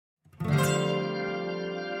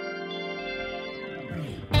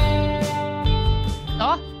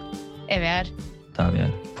vi her. Da er vi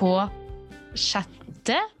her. På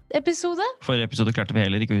 6. episode. Forrige episode klarte vi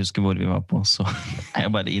heller ikke å huske hvor vi var på, så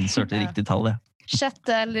jeg bare innsørte riktig tall, det. 6.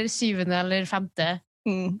 eller 7. eller 5.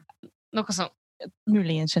 Noe sånt.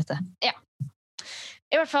 Muligens 6. Ja.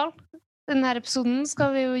 I hvert fall, denne episoden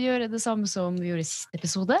skal vi jo gjøre det samme som vi gjorde i siste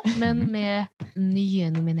episode, men med nye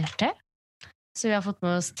nominerte. Så vi har fått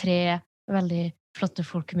med oss 3 veldig flotte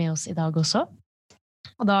folk med oss i dag også.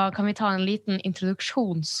 Og da kan vi ta en liten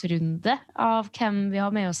introduksjonsrunde av hvem vi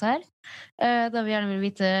har med oss her. Da vi gjerne vil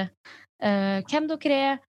vite hvem dere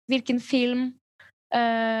er, hvilken film,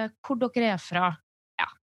 hvor dere er fra. Ja.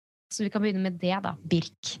 Så vi kan begynne med det da.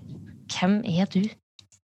 Birk, hvem er du?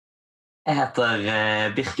 Jeg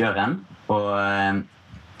heter Birk Jøren, og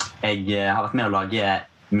jeg har vært med å lage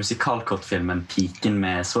musikalkortfilmen Piken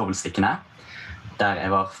med svovelstikkene, der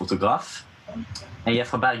jeg var fotograf. Jeg er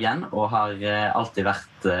fra Bergen og har alltid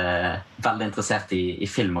vært veldig interessert i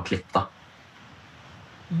film og klipp da.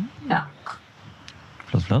 Ja.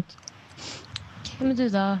 Flott. Hvem er du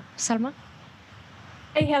da, Selma?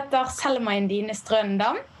 Jeg heter Selma Indine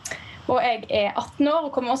Strøndam, og jeg er 18 år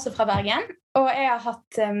og kommer også fra Bergen. Og jeg har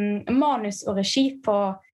hatt manus og regi på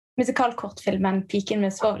musikalkortfilmen Piken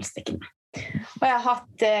med svovelstikkene. Og jeg har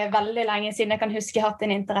hatt veldig lenge siden jeg kan huske hatt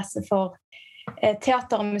en interesse for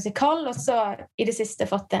teater og musikal, og så i det siste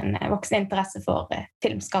fått en voksen interesse for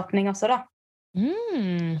filmskapning også da.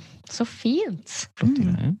 Så fint.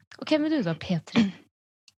 Og hvem er du da, Peter?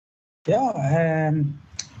 Ja,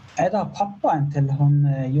 jeg er da pappaen til han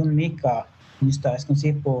Jon Mika Nystad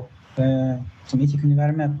Eskonsipo, som ikke kunne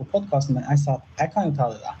være med på podcasten, men jeg sa at jeg kan jo ta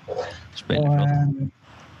det da. Spiller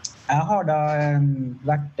jeg har da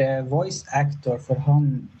vært voice actor for han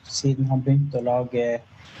siden han begynte å lage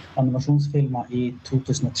animasjonsfilmer i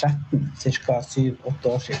 2013, cirka 7-8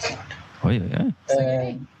 år siden snart. Oi.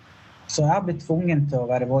 Så jeg har blitt tvungen til å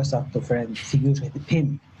være voice actor for en figur som heter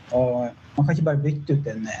Pim, og man kan ikke bare bytte ut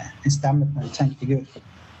en stemme på en kjent figur.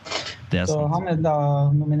 Det så sant. Han er da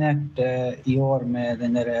nominert i år med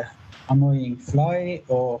den der Annoying Fly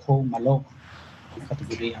og Home Alone,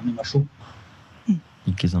 kategori animasjon.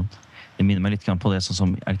 Ikke sant. Det minner meg litt på det, sånn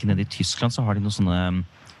som, er det ikke nede i Tyskland, så har de noe sånne,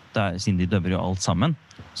 siden de døver jo alt sammen,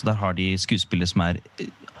 så der har de skuespillere som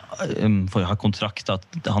for å ha kontrakt at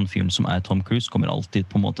han fyren som er Tom Cruise kommer alltid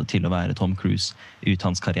på en måte til å være Tom Cruise ut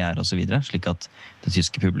hans karriere og så videre, slik at det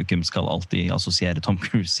tyske publikum skal alltid assosiere Tom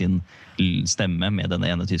Cruise sin stemme med denne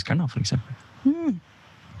ene tyskeren, for eksempel.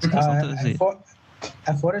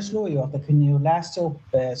 Jeg foreslo jo at jeg kunne jo lese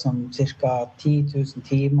opp som cirka 10 000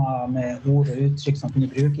 timer med ord og uttrykk som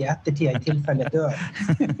kunne bruke i ettertid i tilfelle dør.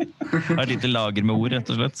 Det er et lite lager med ord,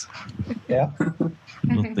 rett og slett. Ja.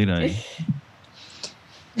 Flotte greier.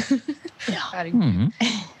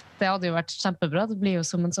 Det hadde jo vært kjempebra. Det blir jo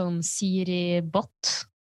som en sånn Siri-bot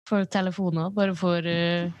for telefoner, bare for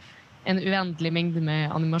en uendelig mengde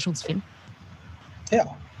med animasjonsfilm. Ja,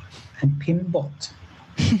 en Pim-bot.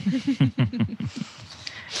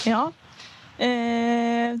 Ja.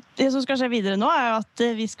 Det som skal skje videre nå er jo at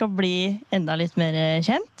vi skal bli enda litt mer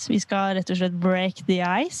kjent. Vi skal rett og slett break the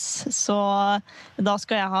ice. Så da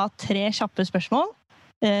skal jeg ha 3 kjappe spørsmål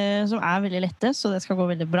som er veldig lette, så det skal gå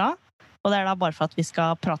veldig bra. Og det er da bare for at vi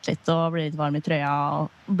skal prate litt og bli litt varm i trøya og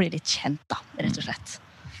bli litt kjent da, rett og slett.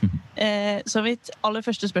 Så mitt aller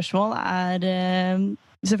første spørsmål er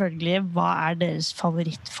selvfølgelig, hva er deres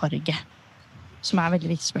favorittfarge? Som er veldig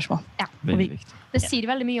viktig spørsmål. Ja. Veldig viktig. Det sier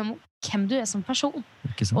veldig mye om hvem du er som person.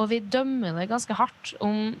 Og vi dømmer det ganske hardt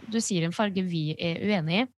om du sier en farge vi er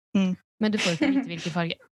uenig i, men du får ikke vite hvilken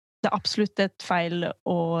farge. Det er absolutt et feil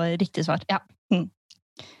og riktig svar. Ja.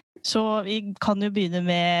 Så vi kan jo begynne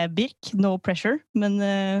med Birk, no pressure, men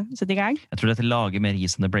sett i gang. Jeg tror dette lager mer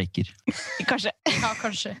is enn det breaker. Kanskje. Ja,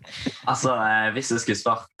 kanskje. Altså, hvis jeg skulle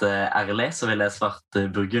svart ærlig, så ville jeg svart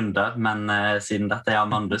burgunder, men siden dette er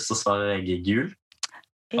Amandus, så svarer jeg gul.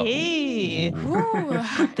 Hey!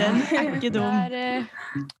 Den er ikke dum.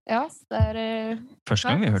 Ja, det er... Første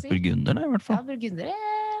gang vi har hørt burgunder, da, i hvert fall. Ja, burgunder er...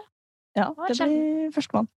 Ja, det blir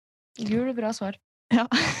førstemann. Gul er bra svar. Ja,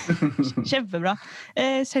 kjempebra.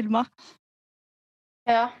 Selma?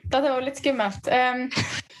 Ja, dette var litt skummelt.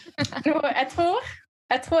 Jeg tror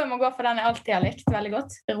jeg må gå for den jeg alltid har likt veldig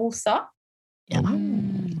godt. Rosa. Ja.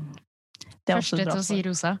 Det er også Første bra til å si svar.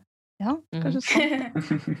 rosa. Ja, kanskje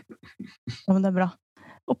sånn. Ja, men det er bra.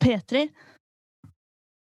 Og Petri?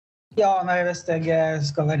 Ja, nei, hvis jeg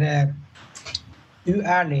skal være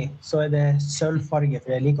uærlig, så er det sølvfarge,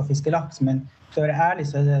 for jeg liker å fiske laks, men for å være ærlig,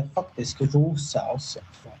 så er det faktisk rosa også.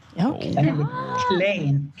 Ja, ok. Den er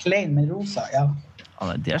litt klein, men rosa, ja.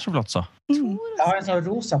 Ja, det er så flott, så. Jeg har en sånn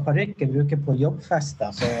rosa parykk jeg bruker på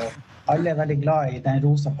jobbfester, så alle veldig glad i den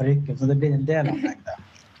rosa parykken, så det blir en del av meg da.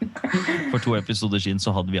 For 2 episoder siden så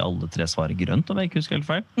hadde vi alle 3 svaret grønt, om jeg ikke husker helt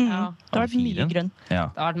feil. Ja. Det har vært mye grønn. Ja.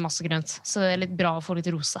 Det har vært masse grønt, så det er litt bra å få litt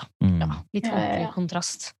rosa. Mm. Ja, litt ordentlig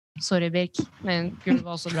kontrast. Sorry, Birk, men gulv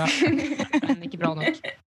var også bra. Men ikke bra nok.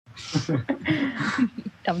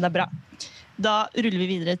 Ja, men det er bra. Da ruller vi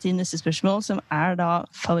videre til neste spørsmål, som er da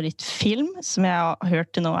favorittfilm, som jeg har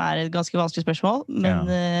hørt til nå er et ganske vanskelig spørsmål, men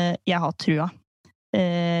jeg har trua.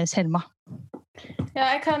 Selma. Ja,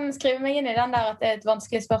 jeg kan skrive meg inn i den der at det er et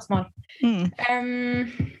vanskelig spørsmål.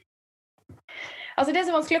 Altså, det er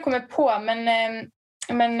så vanskelig å komme på, men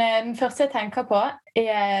den første jeg tenker på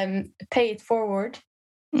er Pay It Forward.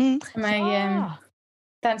 Som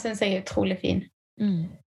den synes jeg er utrolig fin.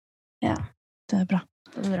 Ja. Det er bra.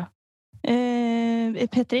 Det er bra.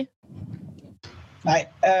 Petri? Nei,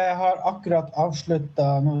 jeg har akkurat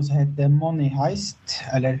avsluttet noe som heter Money Heist,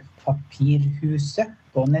 eller Papirhuset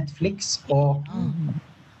på Netflix, og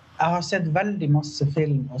jeg har sett veldig masse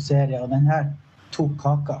film og serier, og den her tok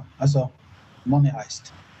kaka, altså Money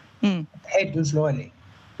Heist. Helt uslåelig.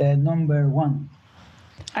 Det er number 1.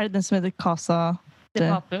 Er det den som heter Casa? Det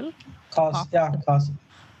er Papel? Casa.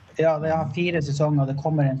 Ja, det har 4 sesonger, det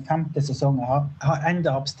kommer en 5. sesong. Jeg har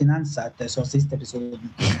enda abstinenser etter så siste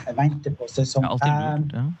episoden. Jeg venter på sesong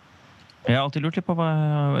 5. Jeg har alltid lurt litt på hva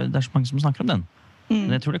det er så mange som snakker om den.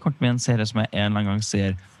 Men jeg tror det kommer til å bli en serie som jeg en eller annen gang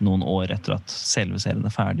ser noen år etter at selve serien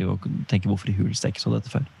er ferdig, og tenker hvorfor i huleste jeg ikke så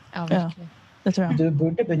dette før. Ja, virkelig. Det tror jeg. Du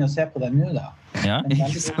burde begynne å se på den nå da. Ja,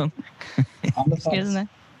 ikke sant? Skriv det ned.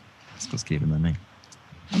 Jeg skal skrive ned meg.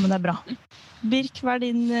 Ja, men det er bra. Birk, hva er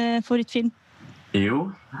din favorittfilm?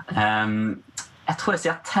 Jo, jeg tror jeg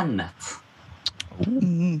sier Tenet.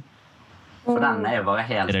 For den er jo bare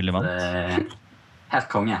helt relevant. Helt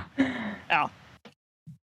konge. Ja.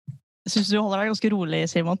 Jeg synes du holder deg ganske rolig,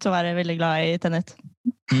 Simon, til å være veldig glad i Tenet.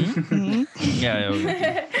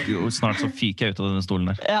 Snart så fyker jeg ut av denne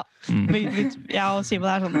stolen der. Ja, jeg og Simon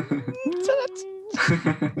er sånn Tenet!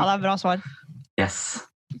 Ja, det er bra svar. Yes.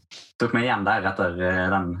 Tok meg igjen der etter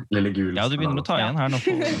den lille gule. Ja, du begynner å ta igjen her nå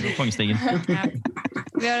på poengstigen. Ja.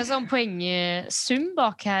 Vi har en sånn poengsum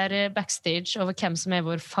bak her backstage over hvem som er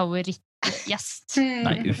vår favorittgjest.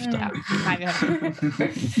 Nei, uff da. Ja. Nei, vi har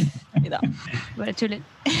ikke. Bare tuller.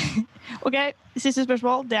 Ok, siste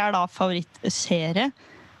spørsmål. Det er da favorittserie.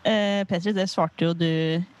 Petri, det svarte jo du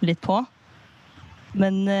litt på.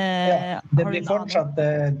 Men ja, det blir fortsatt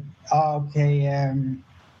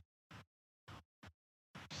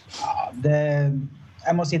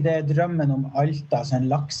jeg må si det er drømmen om Alta, altså en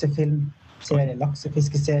laksefilmserie,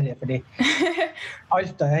 laksefiskeserie, fordi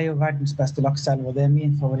Alta er jo verdens beste lakseelv, og det er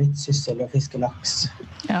min favorittsyssel å fiske laks.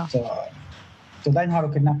 Ja. Så den har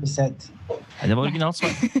dere neppe sett. Det var originalt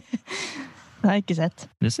svar. Det har jeg ikke sett.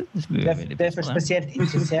 Det er for spesielt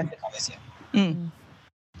interesserte, kan vi si.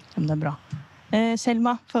 Men det er bra.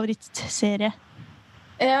 Selma, favorittserie?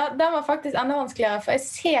 Ja, den var faktisk enda vanskeligere, for jeg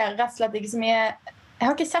ser rett og slett ikke så mye. Jeg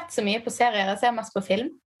har ikke sett så mye på serier, jeg ser mest på film.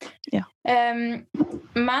 Ja.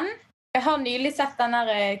 Men jeg har nylig sett den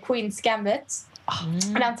der Queen's Gambit.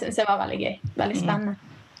 Den synes jeg var veldig gøy. Veldig spennende.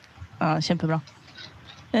 Ja, kjempebra.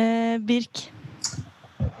 Birk?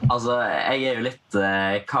 Altså, jeg er jo litt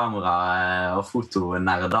kamera- og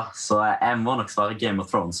fotonerd, så jeg må nok svare Game of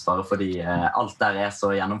Thrones, bare fordi alt der er så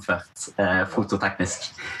gjennomført fototeknisk.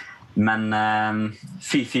 Men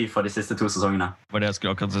fy for de siste 2 sesongene. Var det jeg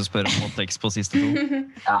skulle akkurat spørre om tekst på siste 2?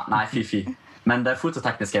 Ja, nei, fy. Men det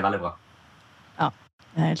fototekniske er veldig bra. Ja,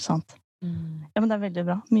 det er helt sant. Ja, men det er veldig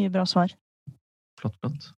bra. Mye bra svar.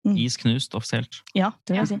 Flott. Is knust, offisielt. Ja,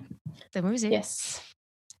 det vil jeg si. Det må vi si. Yes.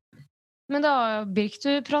 Men da, Birk,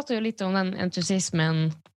 du prater jo litt om den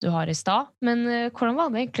entusiasmen du har i stad. Men hvordan var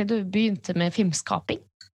det egentlig du begynte med filmskaping?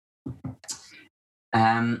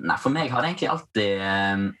 Nei, for meg har det egentlig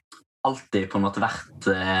alltid på en måte vært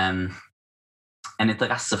en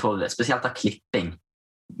interesse for, spesielt av klipping,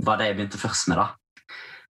 var det jeg begynte først med da.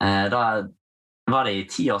 Da var det i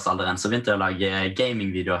 10-årsalderen, så begynte jeg å lage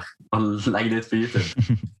gamingvideoer og legge det ut på YouTube.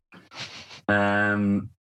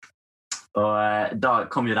 Og da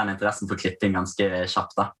kom jo den interessen for klipping ganske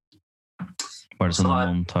kjapt da. Var det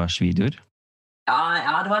sånne montasjevideoer?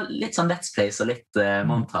 Ja, det var litt sånn let's plays og litt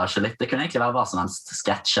montasje. Det kunne egentlig være hva som helst,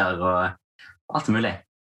 sketsjer og alt mulig.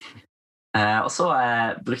 Og så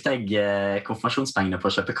brukte jeg konfirmasjonspengene på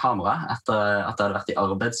å kjøpe kamera etter at jeg hadde vært i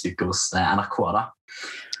arbeidsuke hos NRK da.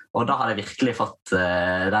 Og da hadde jeg virkelig fått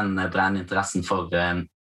den brennende interessen for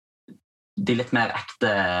de litt mer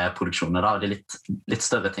ekte produksjoner da, og de litt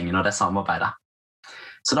større tingene og det samarbeidet.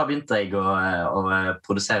 Så da begynte jeg å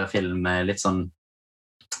produsere film litt sånn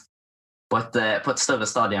på et større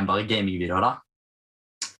stadie enn bare gamingvideoer da.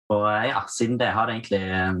 Og ja, siden det har det egentlig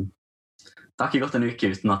det har ikke gått en uke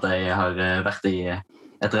uten at jeg har vært i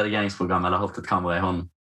et redigeringsprogram eller holdt et kamera i hånden.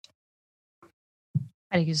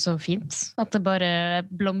 Det ikke så fint at det bare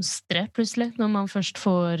blomstrer plutselig når man først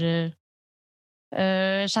får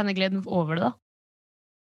kjenne gleden over det da.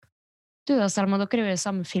 Du da, Selma, dere er jo i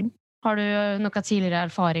samme film. Har du noe tidligere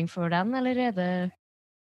erfaring for den, eller det...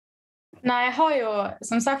 Nei, jeg har jo,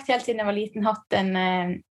 som sagt, helt siden jeg var liten hatt en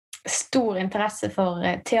stor interesse for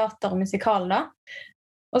teater og musikal da.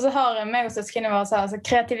 Og så har meg og søskene våre sagt, altså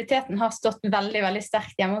kreativiteten har stått veldig, veldig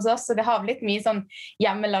sterkt hjemme hos oss, så det har blitt mye sånn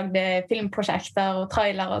hjemmelagde filmprosjekter og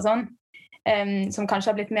trailer og sånn, som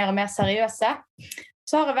kanskje har blitt mer og mer seriøse.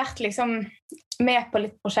 Så har jeg vært liksom med på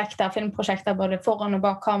litt prosjekter, filmprosjekter, både foran og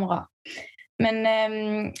bak kamera. Men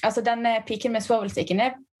altså denne Piken med svovelstikken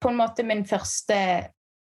er på en måte min første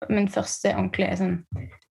ordentlige sånn,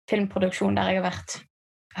 filmproduksjon der jeg har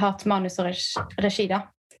hatt manus og regi da.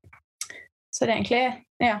 Så det er egentlig,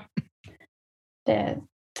 ja, det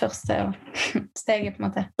første steget på en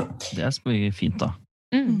måte. Det er fint da.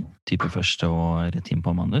 Type første og rett inn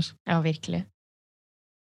på Amandus. Ja, virkelig.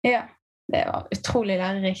 Ja, det var utrolig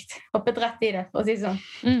lærerikt. Hoppet rett i det, for å si sånn.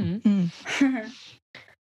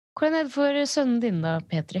 Hvordan er det for sønnen din da,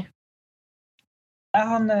 Petri?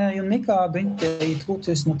 Jon Mika begynte i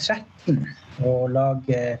 2013 å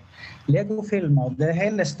lage Lego-filmer. Det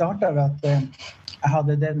hele startet ved at jeg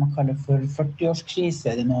hadde det man kaller for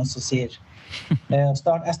 40-årskrise, det noen som sier. Jeg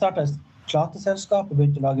startet et plateselskap og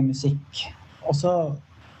begynte å lage musikk. Og så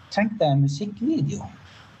trengte jeg en musikkvideo.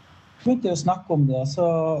 Jeg begynte å snakke om det, og så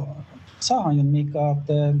sa han Jon Mika at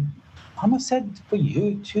han har sett på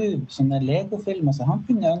YouTube sånne Lego-filmer, så han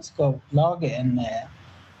kunne ønske å lage en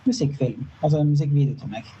musikkfilm, altså en musikkvideo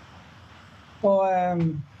til meg. Og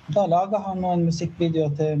da laget han noen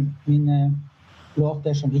musikkvideoer til mine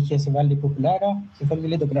låter som ikke så veldig populære,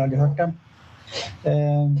 selvfølgelig, dere har aldri hørt dem.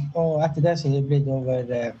 Og etter det så er det blitt over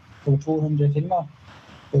 200 filmer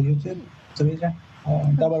på YouTube, og så videre.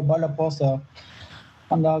 Det bare ballet på, så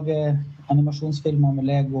han lager animasjonsfilmer med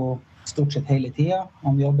Lego stort sett hele tiden.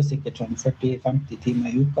 Han jobber sikkert sånn 40-50 timer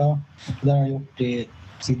i uka, og det har han gjort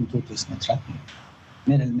siden 2013.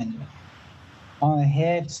 Mer eller mindre. Han er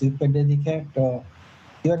helt superdedikert og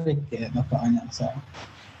gjør ikke noe annet. Så.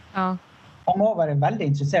 Ja. Han må være veldig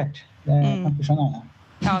interessert. Det kan ikke skjønne det.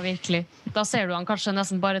 Ja, virkelig. Da ser du han kanskje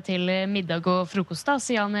nesten bare til middag og frokost da,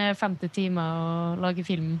 siden han 50 timer og lager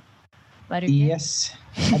film hver uke. Yes.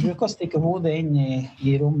 Jeg bruker å stikke hodet inn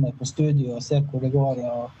i rommet på studio og se hvor det går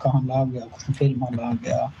og hva han lager og hvilken film han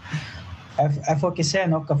lager. Jeg får ikke se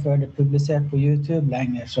noe før det er publisert på YouTube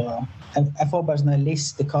lenger, så jeg får bare sånne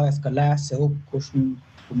liste hva jeg skal lese opp, hvordan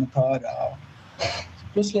kommentarer.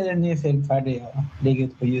 Plutselig er det en ny film ferdig og ligger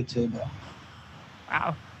ute på YouTube.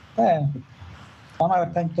 Wow. Han har jo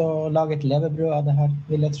tenkt å lage et levebrød av det her,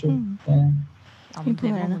 vil jeg tro. Ja, men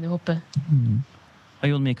det må man jo håpe.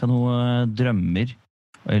 Har Jon Mika noen drømmer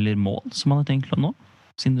eller mål som han har tenkt nå,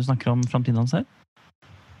 siden du snakker om fremtiden hans her?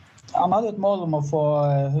 Han hadde et mål om å få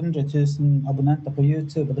 100 000 abonnenter på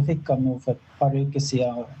YouTube, og det fikk han nå for et par uker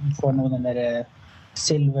siden. Han får nå den der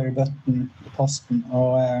silver button i posten,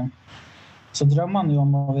 og så drømmer han jo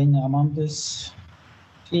om å vinne Amandus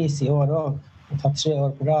pris i år også, og ta 3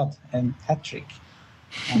 år på rad, en hat-trick.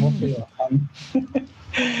 Jeg håper jo at han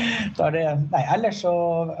tar det. Nei, ellers så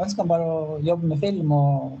ønsker han bare å jobbe med film,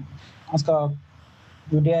 og han skal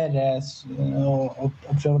vurdere og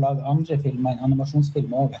prøve å lage andre filmer, en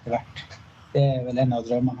animasjonsfilm også etter hvert. Det er vel en av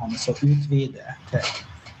drømmene hans, å utvide til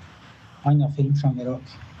annen filmsjanger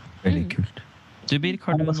også. Veldig kult. Du, Birk,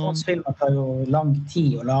 har du noen... Animasjonsfilmer tar jo lang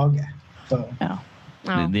tid å lage. Så. Ja.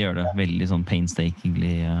 Det gjør det. Veldig sånn painstaking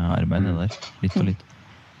arbeid det der. Litt og litt.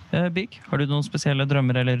 Birk, har du noen spesielle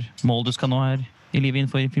drømmer eller mål du skal nå her i livet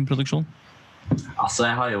innenfor filmproduksjon? Altså,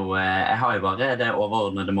 jeg har jo bare det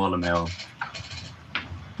overordnede målet med å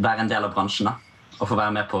være en del av bransjen da, og få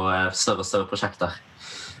være med på større og større prosjekter.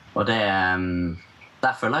 Og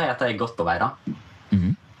der føler jeg at jeg er godt på vei da.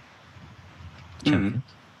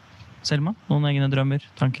 Selma, noen egne drømmer,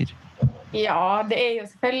 tanker? Ja, det er jo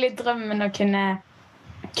selvfølgelig drømmen å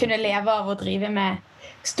kunne leve av å drive med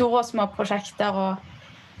store og små prosjekter. Og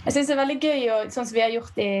jeg synes det er veldig gøy, sånn som vi har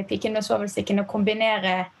gjort i Piken med svovelstikken, å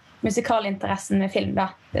kombinere musikalinteressen med film. Da.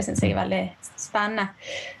 Det synes jeg er veldig spennende.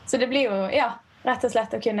 Så det blir jo, ja, rett og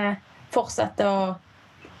slett å kunne fortsette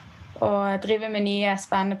å drive med nye,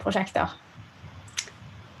 spennende prosjekter.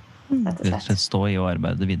 Rett og slett. Stå i og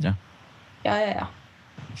arbeide videre. Ja.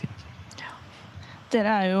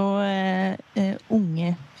 Dere er jo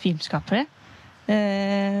unge filmskapere.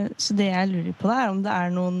 Så det jeg lurer på da, om det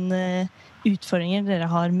noen utfordringer dere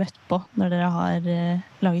har møtt på når dere har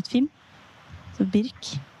laget film. Så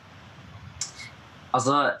Birk?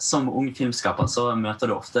 Altså, som ung filmskaper så møter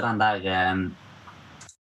du ofte den der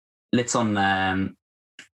litt sånn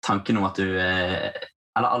tanken om at du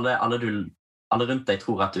eller alle rundt deg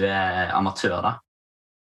tror at du amatør da.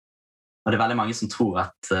 Og det veldig mange som tror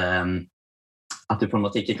at du på en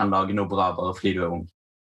måte ikke kan lage noe bra bare fordi du ung.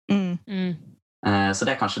 Så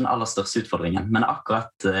det kanskje den aller største utfordringen. Men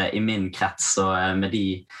akkurat i min krets og med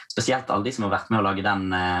spesielt alle de som har vært med å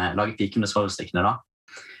lage Piken med svovelstikkene da,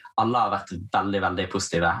 alle har vært veldig, veldig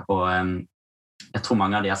positive, og jeg tror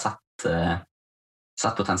mange av de har sett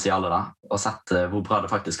potensialet da, og sett hvor bra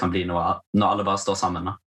det faktisk kan bli når alle bare står sammen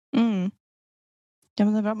da. Ja,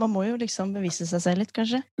 men det bra. Man må jo liksom bevise seg selv litt,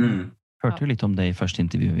 kanskje. Hørte jo litt om det i første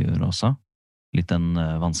intervju vi gjorde også. Litt den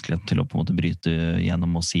vanskeligheten til å på en måte bryte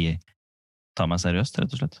gjennom og si ta meg seriøst,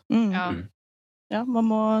 rett og slett. Ja, man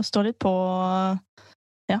må stå litt på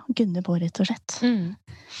gunne på, rett og slett.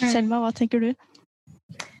 Selma, hva tenker du?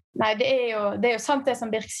 Nei, det er jo sant det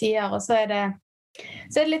som Birk sier, og så er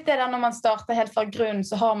det litt det der når man starter helt fra grunnen,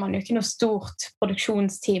 så har man jo ikke noe stort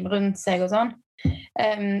produksjonsteam rundt seg og sånn.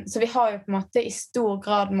 Så vi har jo på en måte i stor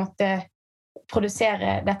grad måttet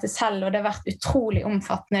produsere dette selv, og det har vært utrolig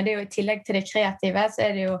omfattende. Det er jo i tillegg til det kreative, så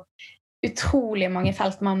er det jo utrolig mange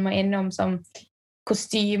felt man må innom som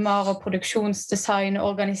kostymer og produksjonsdesign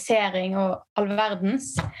og organisering og all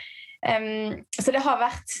verdens. Så det har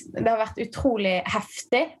vært utrolig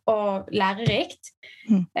heftig og lærerikt.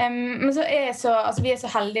 Men så vi så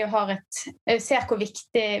heldige å ha ser hvor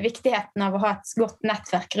viktigheten av å ha et godt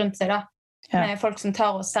nettverk rundt seg da. Med folk som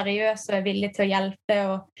tar oss seriøst og villige til å hjelpe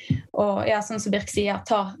og ja, sånn som Birk sier,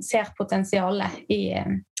 ser potensialet i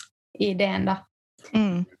ideen da.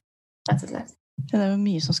 Rett og slett. Det jo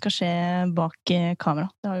mye som skal skje bak kamera.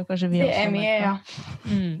 Det har jo kanskje vi også. Det mye,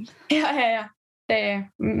 ja.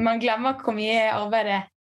 Man glemmer hvor mye arbeid det.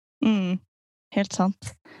 Helt sant.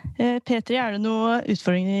 Petri, det noen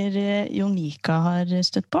utfordringer Jon Mika har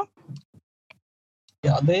støtt på?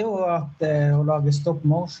 Ja, det jo at å lage stop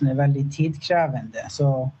motion veldig tidkrevende.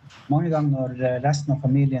 Så mange ganger når resten av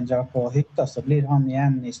familien drar på hytta, så blir han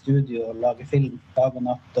igjen i studio og lager film dag og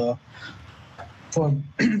natt, og får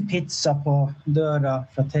pizza på døra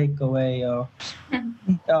fra takeaway.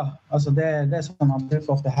 Ja, altså det sånn han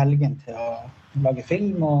bruker ofte helgen til å lage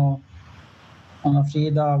film, og han har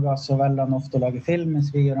fridager, så velger han ofte å lage film mens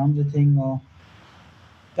vi gjør andre ting. Og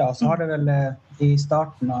ja, så har det vel i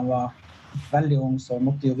starten han var veldig ung, så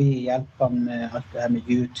måtte jo vi hjelpe han med alt det her med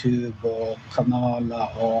YouTube og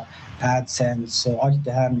kanaler og AdSense og alt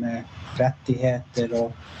det her med rettigheter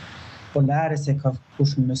og lære seg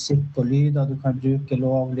hvordan musikk og lyder du kan bruke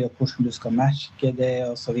lovlig, og hvordan du skal merke det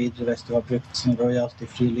og så videre hvis du har brukt sånne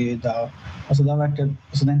royalty-fri lyder. Altså det har vært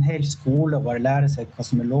en hel skole å bare lære seg hva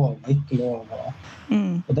som lov og ikke lov.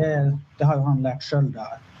 Og det har jo han lært selv da.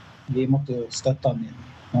 Vi måtte jo støtte han inn.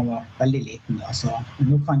 Han var veldig liten da, så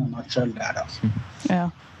nå kan han alt selv der da. Ja,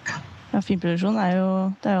 filmproduksjon jo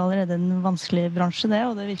allerede en vanskelig bransje det,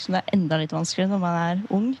 og det virker som det enda litt vanskeligere når man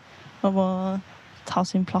ung og må ta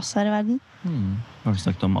sin plass her i verden. Har du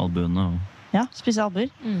snakket om albuene? Ja, spise albuer.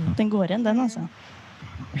 Den går igjen, den altså.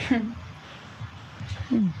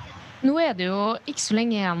 Nå det jo ikke så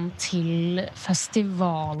lenge igjen til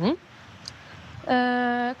festivalen.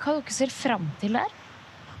 Hva dere ser frem til der?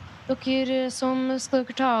 Skal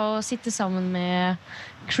dere ta og sitte sammen med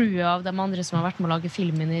crewet av de andre som har vært med å lage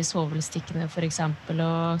filmen i svovelstikkene for eksempel,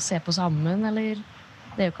 og se på sammen, eller?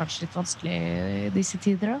 Det jo kanskje litt vanskelig i disse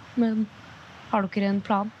tider da, men har dere en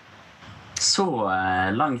plan? Så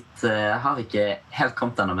langt har vi ikke helt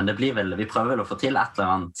kommet ennå, men det blir vel, vi prøver vel å få til et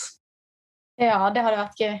eller annet. Ja, det hadde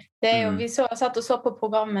vært gøy. Det jo, vi satt og så på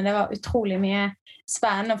programmet, det var utrolig mye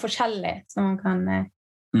spennende og forskjellig som man kan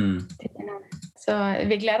titte innom. Så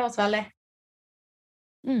vi gleder oss veldig.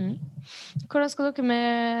 Hvordan skal dere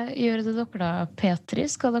gjøre det dere da, Petri?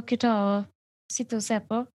 Skal dere ta og sitte og se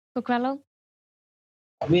på kveldene?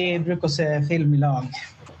 Vi bruker å se film i lag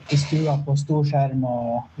i stua på stor skjerm,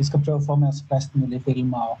 og vi skal prøve å få med oss flest mulig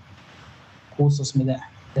filmer og kose oss med det.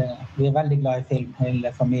 Vi veldig glad i film, hele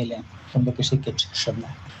familien, som dere sikkert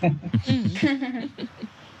skjønner.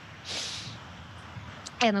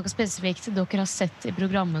 Det noe spesifikt dere har sett i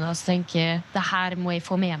programmet og tenker, det her må jeg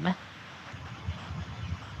få med meg?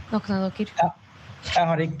 Noen av dere? Ja, jeg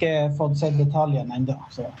har ikke fått sett detaljene enda,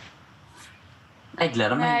 så... Jeg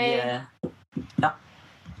gleder meg... Ja.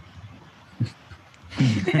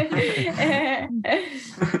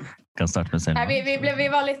 Kan starte med selv. Vi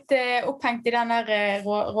var litt opphengt i den der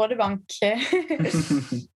rådebank.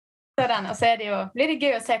 etter den, og så blir det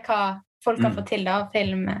gøy å se hva folk har fått til da,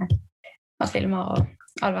 av filmer og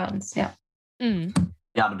all verdens, ja.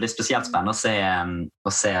 Ja, det blir spesielt spennende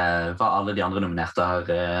å se hva alle de andre nominerte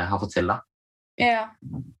har fått til da. Ja.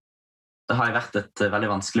 Det har jo vært et veldig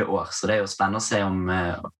vanskelig år, så det er jo spennende å se om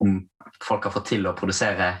folk har fått til å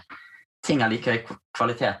produsere ting av like høy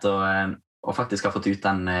kvalitet og faktisk har fått ut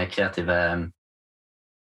det kreative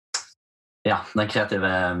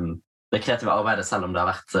arbeidet, selv om det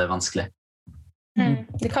har vært vanskelig.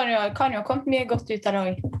 Det kan jo ha kommet mye godt ut av det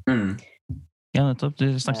også. Ja, nettopp.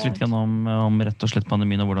 Du snakket litt om rett og slett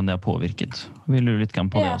pandemien og hvordan det har påvirket. Vi lurer litt på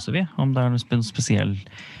det også, om det er noe spesiell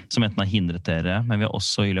som enten har hindret dere, men vi har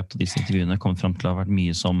også i løpet av disse intervjuene kommet frem til å ha vært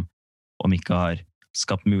mye som, om ikke har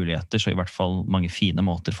skapt muligheter, så i hvert fall mange fine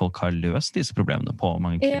måter folk har løst disse problemene på,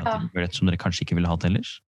 mange kreative muligheter som dere kanskje ikke ville hatt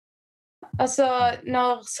ellers. Altså,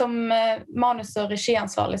 som manus- og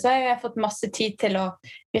regiansvarlig, så har jeg fått masse tid til å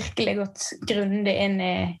virkelig gått grundig inn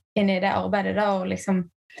i det arbeidet da, og liksom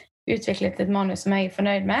utviklet et manus som jeg er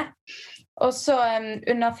fornøyd med. Og så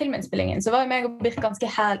under filminnspillingen så var jeg meg og Birk ganske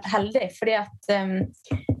heldig, fordi at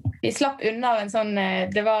vi slapp unna en sånn,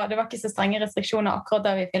 det var ikke så strenge restriksjoner akkurat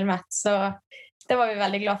da vi filmet, så det var vi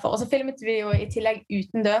veldig glad for. Og så filmet vi jo i tillegg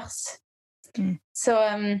utendørs. Så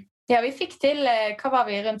vi fikk til, hva var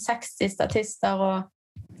vi, rundt 60 statister og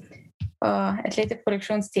et lite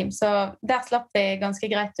produksjonsteam, så der slapp vi ganske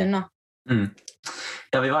greit unna.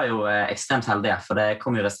 Ja, vi var jo ekstremt heldige, for det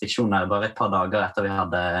kom jo restriksjoner bare et par dager etter vi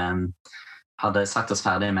hadde sagt oss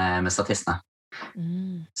ferdig med statistene.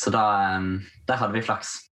 Så der hadde vi flaks.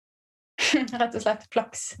 Rett og slett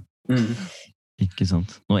flaks. Ikke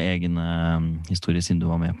sant. Noe egen historie siden du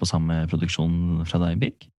var med på samme produksjon fra deg,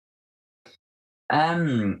 Birk?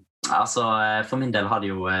 Altså, for min del har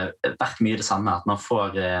det jo vært mye det samme, at man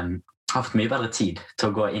har fått mye bedre tid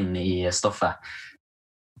til å gå inn i stoffet.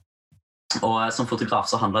 Og som fotograf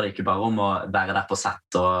så handler det ikke bare om å være der på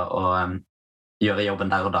sett og gjøre jobben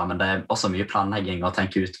der og da, men det er også mye planlegging og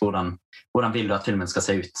tenke ut hvordan vil du at filmen skal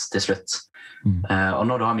se ut til slutt. Og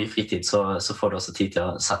når du har mye fritid, så får du også tid til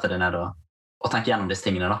å sette deg ned og tenke gjennom disse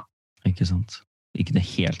tingene da. Ikke sant. Ikke det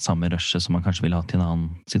helt samme rushet som man kanskje ville hatt i en annen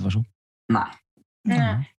situasjon. Nei.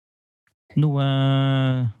 Noe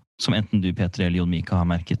som enten du, Peter, eller Jon Mika har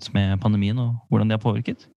merket med pandemien, og hvordan det har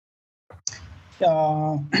påvirket?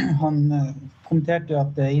 Ja, han kommenterte jo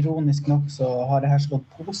at ironisk nok så har det her slått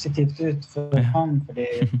positivt ut for han, fordi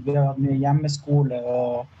vi har hatt mye hjemmeskole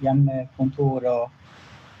og hjemmekontor, og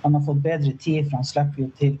han har fått bedre tid, for han slipper jo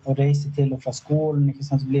til å reise til og fra skolen, ikke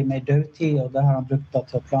sant, så blir det mer dødtid, og det har han brukt da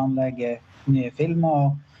til å planlegge nye filmer,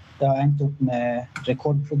 og det har endt opp med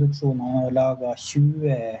rekordproduksjon. Han har laget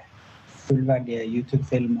 20 fullverdige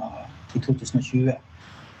YouTube-filmer i 2020,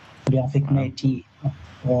 fordi han fikk mer tid,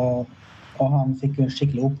 og han fikk jo en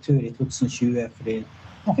skikkelig opptur i 2020, fordi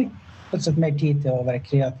han fikk plutselig mer tid til å være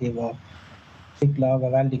kreativ, og fikk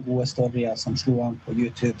laget veldig gode storyer som slo an på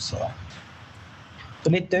YouTube, så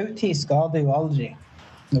litt dødtid skader jo aldri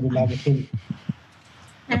når du lager film.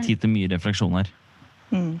 Det er tid til mye refleksjon her.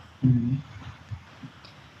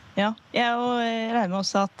 Ja, jeg regner med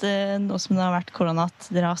også at nå som det har vært korona, at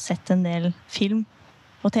dere har sett en del film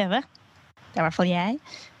og TV. Det er i hvert fall jeg.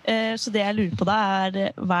 Så det jeg lurer på da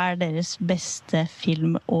hva er deres beste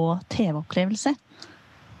film- og TV-opplevelse?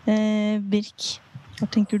 Birk, hva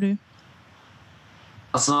tenker du?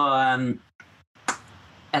 Altså,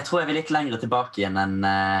 jeg tror jeg vil litt lengre tilbake igjen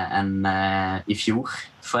enn i fjor.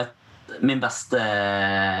 For min beste,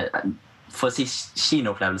 for å si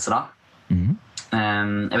kinoopplevelse da,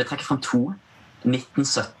 jeg vil trekke frem 2.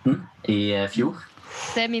 1917 i fjor.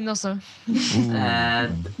 Det er min også.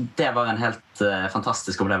 Det var en helt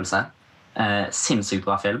fantastisk opplevelse. Sinnssykt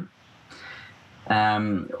bra film.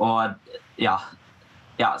 Og ja,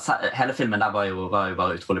 hele filmen der var jo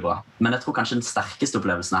bare utrolig bra. Men jeg tror kanskje den sterkeste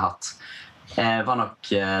opplevelsen jeg har hatt var nok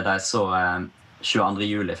da jeg så 22.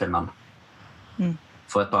 juli-filmen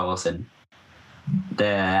for et par år siden. Det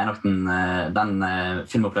er nok den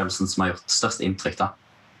filmopplevelsen som har gjort størst inntrykk da.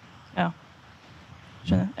 Ja.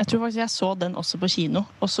 Skjønner. Jeg tror faktisk jeg så den også på kino,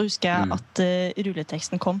 og så husker jeg at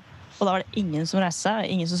rulleteksten kom, og da var det ingen som reiste seg,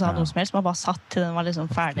 ingen som sa noe som helst, man bare satt til den var liksom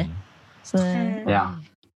ferdig. Så nei,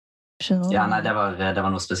 det var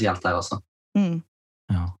noe spesielt der også.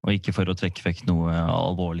 Ja, og ikke for å trekke vekk noe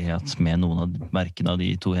alvorlighet med noen av verkene av de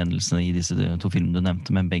 2 hendelsene i disse 2 filmene du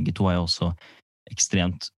nevnte, men begge 2 har jo også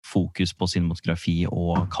ekstremt fokus på cinematografi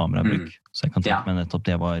og kamerabruk. Så jeg kan tenke meg nettopp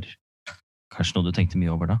det var kanskje noe du tenkte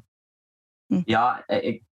mye over da. Ja,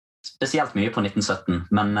 spesielt mye på 1917,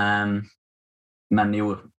 men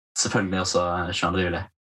jo selvfølgelig også 22. juli.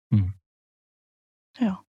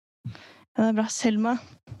 Ja, det er bra. Selma,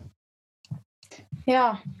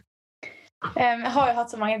 Ja. Jeg har jo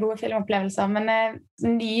hatt så mange gode filmopplevelser, men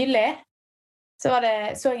nylig så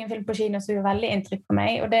jeg en film på kino som gjorde veldig inntrykk på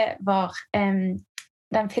meg, og det var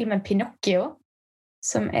den filmen Pinocchio,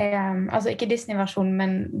 som altså ikke Disney-versjonen,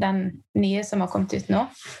 men den nye som har kommet ut nå.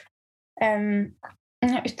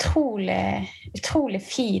 Utrolig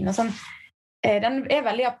fin, og sånn. Den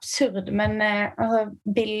veldig absurd, men altså,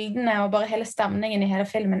 bildene og bare hele stemningen i hele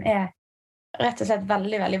filmen rett og slett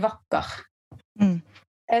veldig, veldig vakker.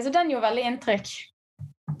 Så den gjorde veldig inntrykk.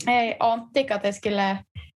 Jeg ante ikke hva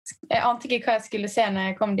jeg skulle se når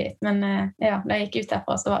jeg kom dit, men ja, da jeg gikk ut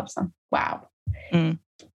derfra, så var det sånn, wow.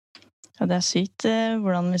 Ja, det sykt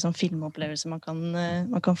hvordan liksom, filmopplevelser man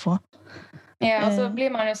kan få. Ja, og så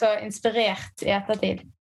blir man jo så inspirert i ettertid.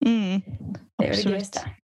 Det jo det gøyeste.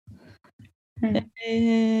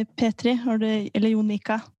 Petri, eller Jon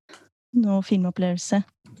Mika, noen filmopplevelse?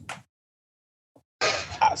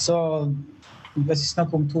 Så hvis vi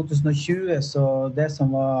snakker om 2020, så det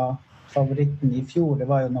som var favoritten i fjor, det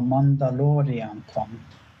var jo når Mandalorian kom.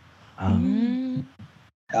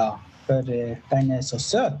 Ja, for den så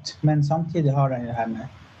søt, men samtidig har den det her med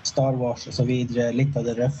Star Wars og så videre, litt av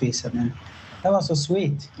det røffise, men den var så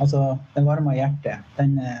sweet, altså den varma hjertet.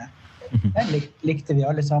 Den likte vi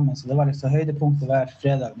alle sammen, så det var liksom høydepunktet hver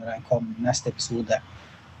fredag når den kom neste episode.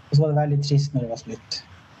 Og så var det veldig trist når det var slutt.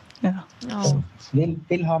 Ja.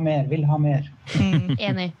 Vil ha mer.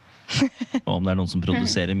 Enig. Og om det noen som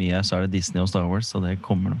produserer mye, så det Disney og Star Wars, så det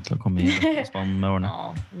kommer nok til å komme i spann med årene.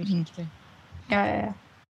 Ja, virkelig. Ja.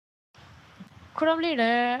 Hvordan blir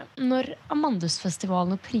det når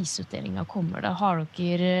Amandus-festivalen og prisutdelingen kommer? Da har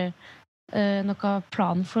dere noe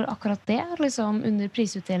plan for akkurat det, liksom under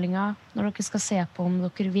prisutdelingen, når dere skal se på om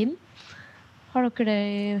dere vinner? Har dere det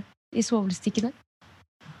i svovelstikkene?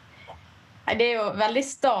 Det jo veldig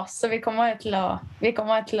stas, så vi kommer til å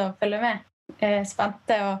følge med.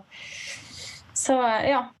 Spente og så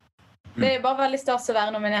ja. Det bare veldig stas å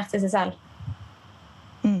være nominert til seg selv.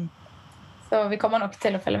 Så vi kommer nok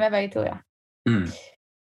til å følge med begge to, ja.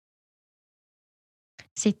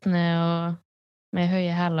 Sittende og med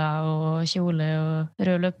høye hæler og kjole og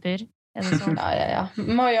rød løper. Det sånn? Ja.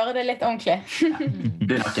 Må gjøre det litt ordentlig.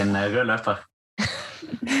 Du nok en rød løper.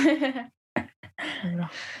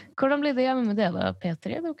 Hvordan blir det hjemme med det da,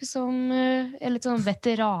 Petri? Dere som litt sånn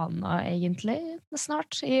veteraner egentlig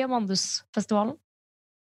snart i Amandus-festivalen?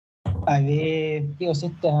 Nei, vi blir å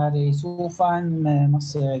sitte her i sofaen med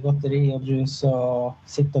masse godteri og brus og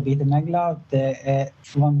sitte og bite negler. Det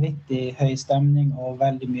vanvittig høy stemning og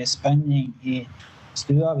veldig mye spenning i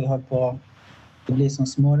stua. Vi har på det blir sånn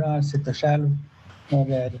smårar, sitter selv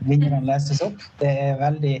når vinnerne leses opp. Det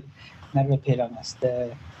veldig nervepirrende.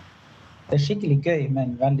 Det skikkelig gøy,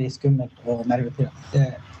 men veldig skummelt og nervepirrende. Det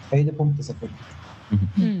høydepunktet selvfølgelig.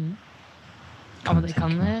 Ja, men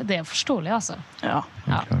det forståelig, altså. Ja.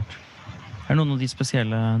 Klart. Noen av de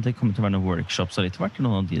spesielle, det kommer til å være noen workshops og litt hvert,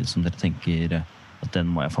 noen av de som dere tenker at den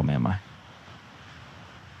må jeg få med meg?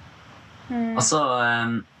 Altså,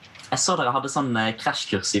 jeg så dere hadde sånn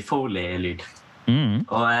krasjkurs i Foley-lyd.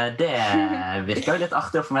 Og det virker jo litt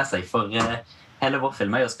artig å få med seg, for hele vår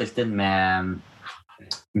film jo spilt inn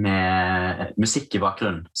med musikk i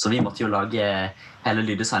bakgrunnen, så vi måtte jo lage hele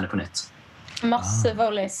lyddesignet på nytt. Masse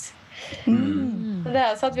Foleys.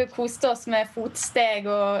 Der satt vi og koste oss med fotsteg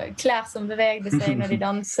og klær som bevegde seg når de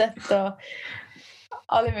danset, og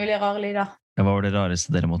alle mulige rare lyder. Hva var det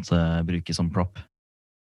rareste dere måtte bruke som prop?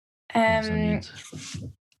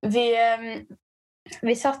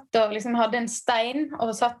 Vi satt og liksom hadde en stein,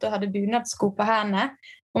 og satt og hadde bunadsko på hendene,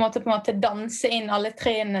 og måtte på en måte danse inn alle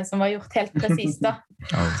trinnene som var gjort helt presist da.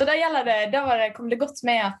 Så da kom det godt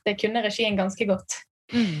med at det kunne regien ganske godt.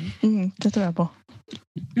 Det tror jeg på.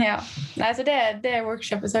 Ja, nei, så det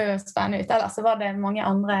workshopet så jo spennende ut. Ellers så var det mange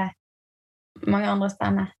andre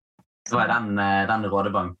spennende. Så var den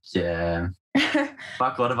Rådebank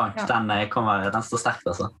bak Rådebank, den står sterkt,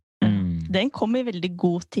 altså. Den kom i veldig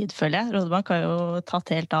god tid, føler jeg. Rådebank har jo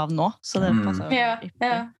tatt helt av nå, så det passer jo.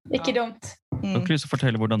 Ja, ikke dumt. Kan du lyst til å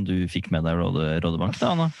fortelle hvordan du fikk med deg Rådebank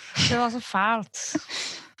da, Anna? Det var så fælt.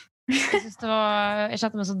 Jeg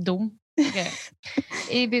kjente meg så dum. Okay.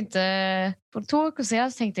 Jeg begynte for 2 uker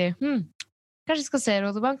siden, så tenkte jeg kanskje jeg skal se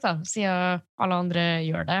Rådebank da, siden alle andre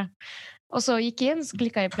gjør det. Og så gikk jeg inn, så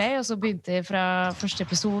klikket jeg play, og så begynte jeg fra første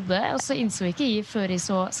episode, og så innså jeg ikke før jeg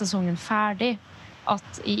så sesongen ferdig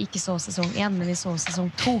at jeg ikke så sesong 1, men jeg så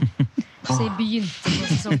sesong 2. Så jeg begynte på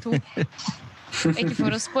sesong 2. Ikke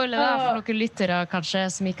for å spoile det, for noen lyttere kanskje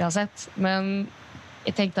som ikke har sett, men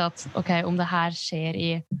jeg tenkte at ok, om det her skjer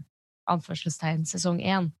i anførselstegn sesong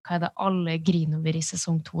 1, hva det alle griner over i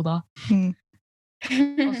sesong 2 da?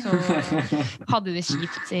 Og så hadde de det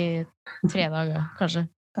kjipt i 3 dager, kanskje.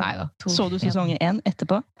 Neida, 2. Så du sesong 1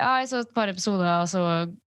 etterpå? Ja, jeg så et par episoder, og så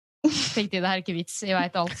tenkte jeg, det her er ikke vits, jeg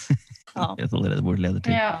vet alt. Ja. Jeg vet allerede hvor det leder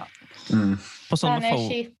til. Ja, På sånn den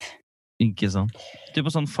kjip. Ikke sant. Du,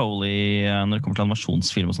 på sånn Foley, når det kommer til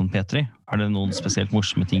animasjonsfilm og sånn, Petri, er det noen spesielt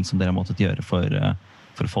morsomme ting som dere har måttet gjøre for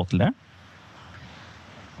å få til det?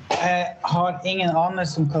 Jeg har ingen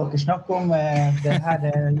anelse om hva dere snakker om. Det her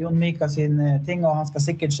er Jon Mika sin ting, og han skal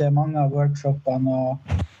sikkert se mange av workshopene, og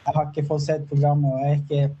jeg har ikke fått sett programmet, og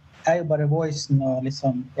jeg er jo bare voicen og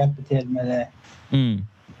liksom hjelper til med det.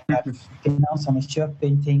 Finansene kjøper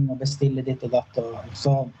inn ting og bestiller ditt og datt, og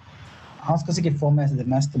så han skal sikkert få med seg det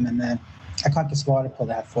meste, men jeg kan ikke svare på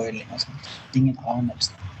det her foiling og sånt. Ingen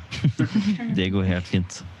anelse. Det går helt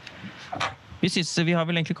fint. Vi har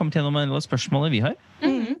vel egentlig kommet gjennom en del spørsmål vi har.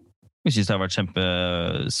 Vi synes det har vært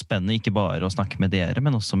kjempespennende, ikke bare å snakke med dere,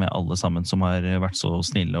 men også med alle sammen som har vært så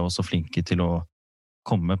snille og så flinke til å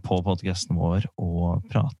komme på podcasten vår og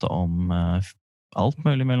prate om alt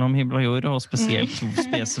mulig mellom himmel og jord, og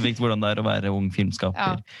spesifikt hvordan det er å være ung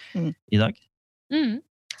filmskaper i dag.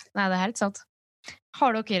 Nei, det er helt sant.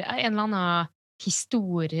 Har dere en eller annen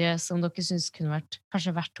historie som dere synes kunne vært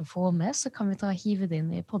kanskje verdt å få med, så kan vi hive det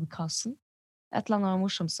inn i podcasten. Et eller annet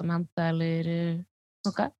morsomt som hendte, eller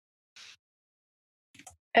noe?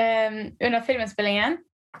 Under filminnspillingen?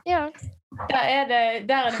 Ja. Der er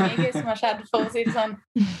det mye som har skjedd, for å si det sånn.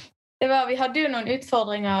 Vi hadde jo noen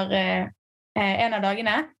utfordringer en av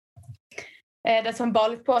dagene. Det som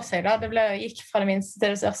ballet på seg, da, gikk fra det minste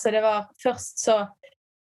til det største. Det var først så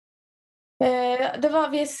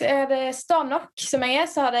hvis det sta nok som jeg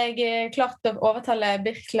så hadde jeg klart å overtale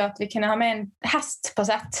Birk til at vi kunne ha med en hest på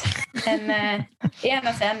sett en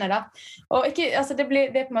av scenene da. Og ikke, altså det er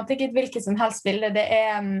på en måte ikke et hvilket som helst bilde,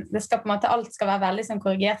 det skal på en måte, alt skal være veldig sånn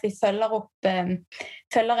korrigert. Vi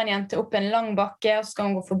følger en jente opp en lang bakke, og så skal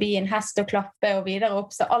hun gå forbi en hest og klappe og videre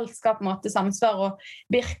opp, så alt skal på en måte samsvare, og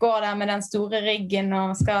Birk går der med den store riggen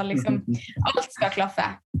og skal liksom, alt skal klaffe.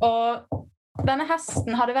 Og denne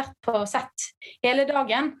hesten hadde vært på sett hele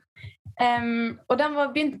dagen, og den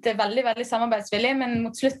begynte veldig, veldig samarbeidsvillig, men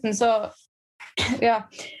mot slutten så,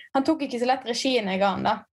 han tok ikke så lett regien jeg ga han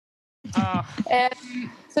da.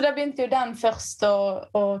 Så da begynte jo den først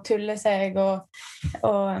å tulle seg og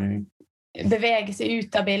bevege seg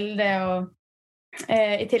ut av bildet, og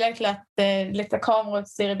i tillegg til at litt av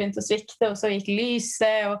kamerautstyret begynte å svikte, og så gikk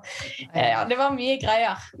lyset, og det var mye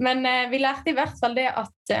greier. Men vi lærte i hvert fall det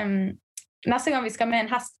at neste gang vi skal med en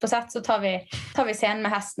hest på sett, så tar vi scenen med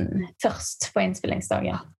hesten først på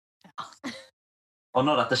innspillingsdagen. Og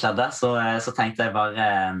når dette skjedde, så tenkte jeg bare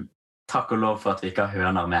takk og lov for at vi ikke har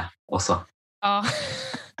høner med også.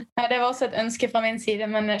 Det var også et ønske fra min side,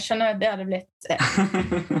 men jeg skjønner at det hadde blitt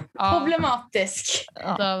problematisk.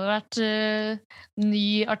 Det hadde vært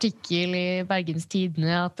ny artikkel i Bergens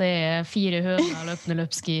Tidende at det er 4 høner løpende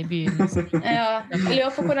løpsk i byen. Jeg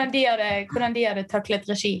lurer på hvordan de hadde taklet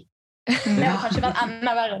regi. Det har kanskje vært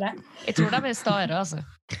enda verre det. Jeg tror det er stare, altså.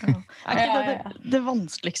 Er ikke det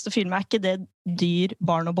vanskeligste å filme? Er ikke det dyr,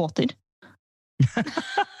 barn og båter?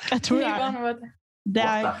 Jeg tror det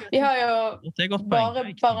er. Vi har jo bare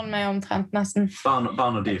barn med omtrent nesten. Barn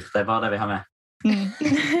og dyr, det er bare det vi har med.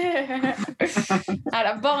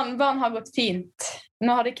 Neida, barn har gått fint. Nå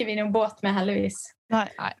hadde ikke vi noen båt med, heldigvis. Nei.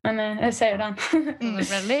 Men jeg ser jo den. Det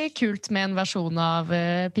er veldig kult med en versjon av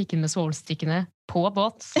Piken med svålstikkene på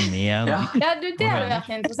båt. Det hadde vært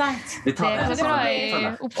interessant. Vi tar det bra i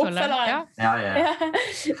oppfølgeren.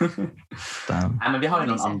 Men vi har jo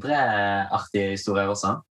noen andre artige historier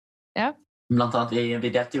også. Blant annet,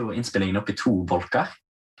 vi delte jo innspillingen opp i 2 bolker.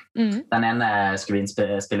 Den ene skulle vi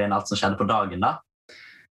spille inn alt som skjedde på dagen da.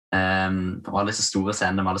 På alle disse store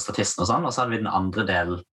scenene med alle statistene og sånn, og så hadde vi den andre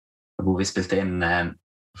delen hvor vi spilte inn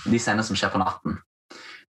de scenene som skjer på natten.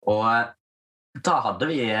 Og da hadde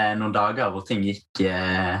vi noen dager hvor ting gikk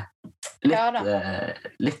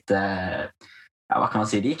litt hva kan man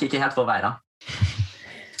si, det gikk ikke helt vår vei da.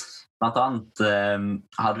 Blant annet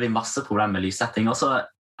hadde vi masse problemer med lyssetting, og så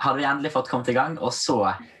hadde vi endelig fått kommet i gang, og så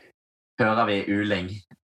hører vi uling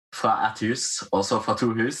fra et hus, og så fra 2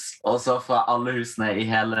 hus, og så fra alle husene i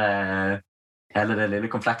hele det lille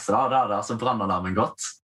komplekset da, og da hadde altså brannalarmen gått.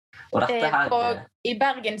 Og dette her i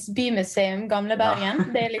Bergens bymuseum, Gamle Bergen.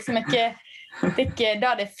 Det er liksom ikke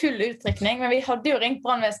da det er full utrykning, men vi hadde jo ringt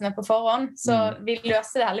brannvesenet på forhånd, så vi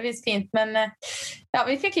løste det heldigvis fint, men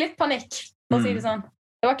vi fikk litt panikk, for å si det sånn.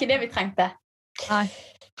 Det var ikke det vi trengte. Nei.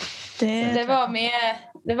 Det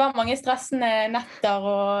var mange stressende netter,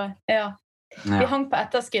 og vi hang på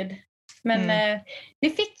etterskudd. Men vi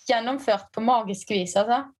fikk gjennomført på magisk vis,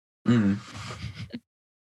 altså.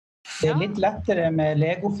 Det litt lettere med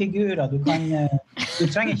Lego-figurer. Du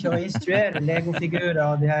trenger ikke å instruere Lego-figurer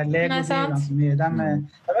og de her Lego-dyrene så mye. De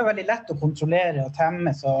veldig lett å kontrollere og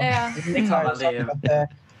temme, så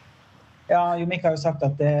Jomik har jo sagt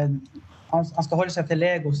at han skal holde seg til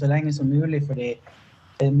Lego så lenge som mulig, fordi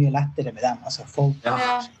det mye lettere med dem. Altså, folk... Ja,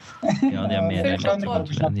 de mer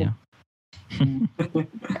lettere.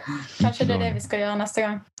 Kanskje det det vi skal gjøre neste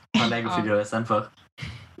gang. Ha Lego-figurer i stedet for.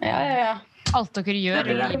 Ja. Alt dere gjør.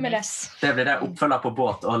 Det blir det oppfølger på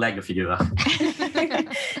båt og Lego-figurer.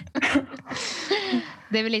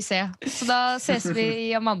 Det vil jeg se. Så da ses vi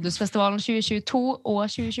i Amandusfestivalen 2022 og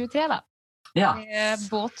 2023 da. Ja.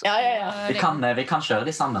 Båt. Vi kan kjøre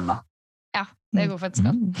de sammen da. Ja, det går faktisk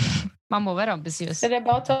an. Man må være ambisiøs. Så det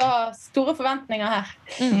bare å ta store forventninger her.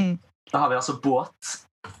 Da har vi altså båt,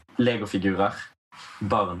 Lego-figurer,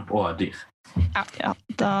 barn og dyr. Ja,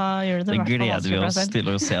 da gjør det gleder vi oss til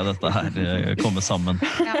å se dette her komme sammen.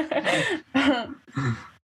 Det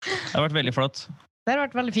har vært veldig flott. Det har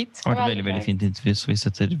vært veldig fint. Det har vært veldig, veldig fint intervju, så vi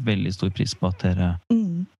setter veldig stor pris på at dere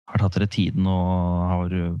har tatt dere tiden og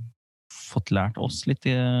har fått lært oss litt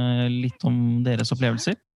om deres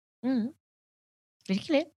opplevelser.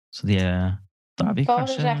 Virkelig. Så da vi bare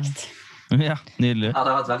kanskje... kjekt. Ja, nydelig. Ja,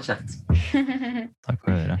 det har vært veldig kjekt. Takk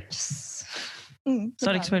for å høre. Så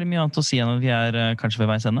det ikke så veldig mye annet å si enn at vi kanskje ved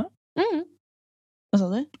veis ende. Hva sa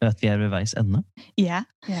du? At vi ved veis ende. Ja.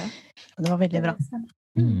 Det var veldig bra.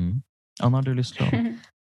 Anna, har du lyst til å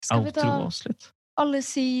outro oss litt? Alle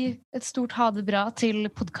si et stort ha det bra til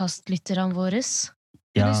podcastlytterne våre.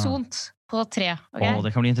 Unisont på 3, ok?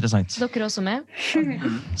 Det kan bli interessant. Dere også med?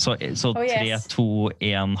 Så 3, 2,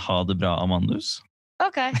 1, ha det bra, Amandus.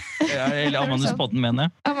 Ok. Eller Amandus-podden, mener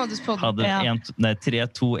jeg. Amandus-podden. 3,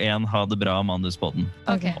 2, 1, ha det bra, Amandus-podden.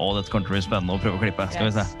 Ok. Dette kommer til å bli spennende å prøve å klippe. Skal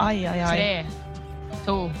vi se. 3,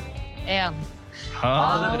 2, 1. Ha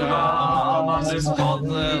det bra,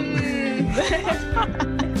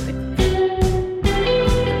 Amandus-podden!